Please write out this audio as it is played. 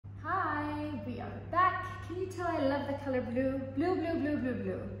Can you tell I love the color blue? Blue, blue, blue, blue,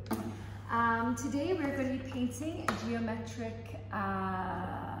 blue. Today we're going to be painting a geometric,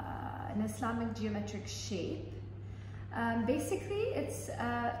 an Islamic geometric shape. Basically, it's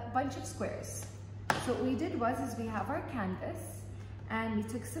a bunch of squares. So what we did was we have our canvas and we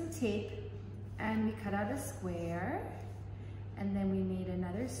took some tape and we cut out a square and then we made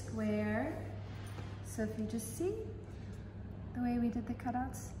another square. So if you just see the way we did the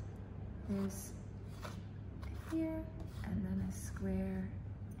cutouts, there's here and then a square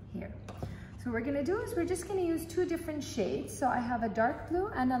here. So what we're gonna do is we're just gonna use two different shades. So I have a dark blue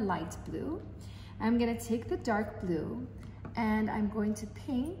and a light blue. I'm gonna take the dark blue and I'm going to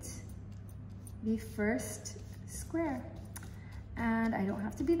paint the first square. And I don't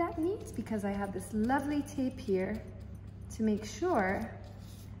have to be that neat because I have this lovely tape here to make sure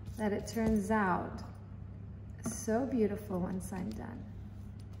that it turns out so beautiful once I'm done.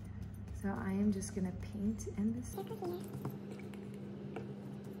 So I am just gonna paint in this.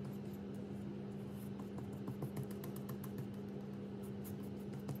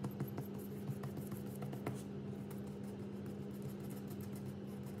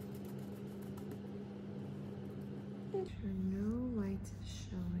 No white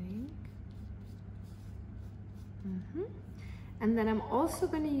showing. And then I'm also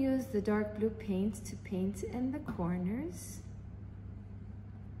going to use the dark blue paint to paint in the corners.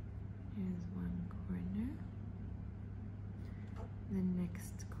 Here's one corner, the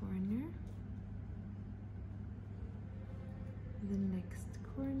next corner, the next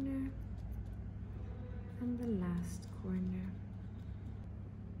corner, and the last corner.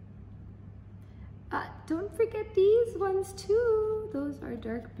 Don't forget these ones too. Those are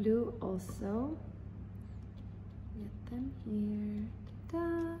dark blue also. Get them here.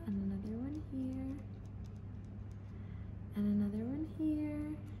 Ta-da. And another one here. And another one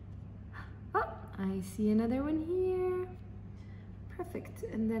here. Oh, I see another one here. Perfect.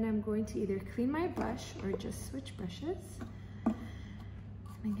 And then I'm going to either clean my brush or just switch brushes. And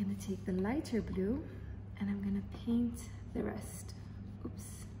I'm going to take the lighter blue and I'm going to paint the rest. Oops.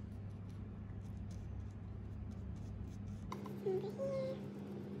 Over here,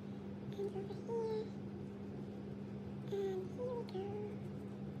 and over here, and here we go. Okay.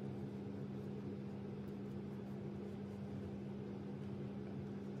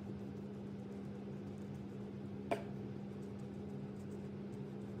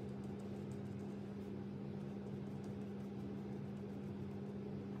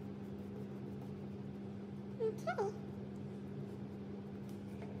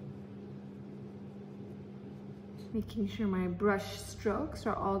 Making sure my brush strokes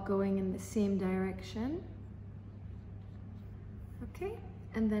are all going in the same direction. Okay,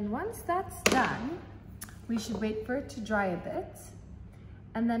 and then once that's done, we should wait for it to dry a bit.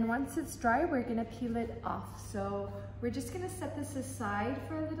 And then once it's dry, we're gonna peel it off. So we're just gonna set this aside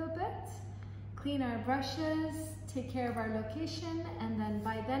for a little bit, clean our brushes, take care of our location, and then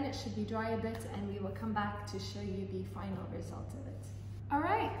by then it should be dry a bit and we will come back to show you the final result of it. All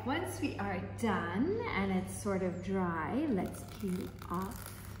right, once we are done and it's sort of dry, let's peel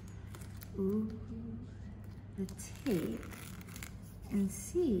off the tape and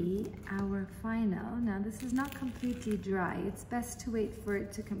see our final. Now this is not completely dry. It's best to wait for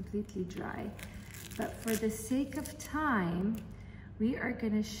it to completely dry. But for the sake of time, we are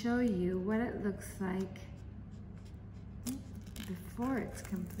gonna show you what it looks like before it's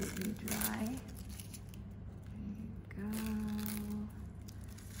completely dry. There you go.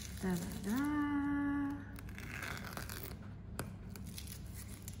 Da, da, da.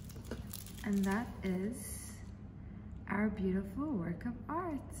 And that is our beautiful work of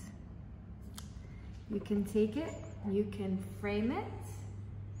art. You can take it, you can frame it,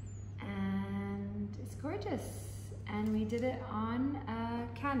 and it's gorgeous. And we did it on a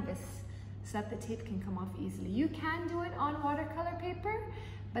canvas so that the tape can come off easily. You can do it on watercolor paper,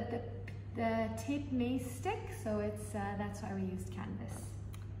 but the tape may stick, so it's that's why we used canvas.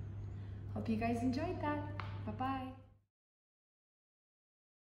 Hope you guys enjoyed that. Bye-bye.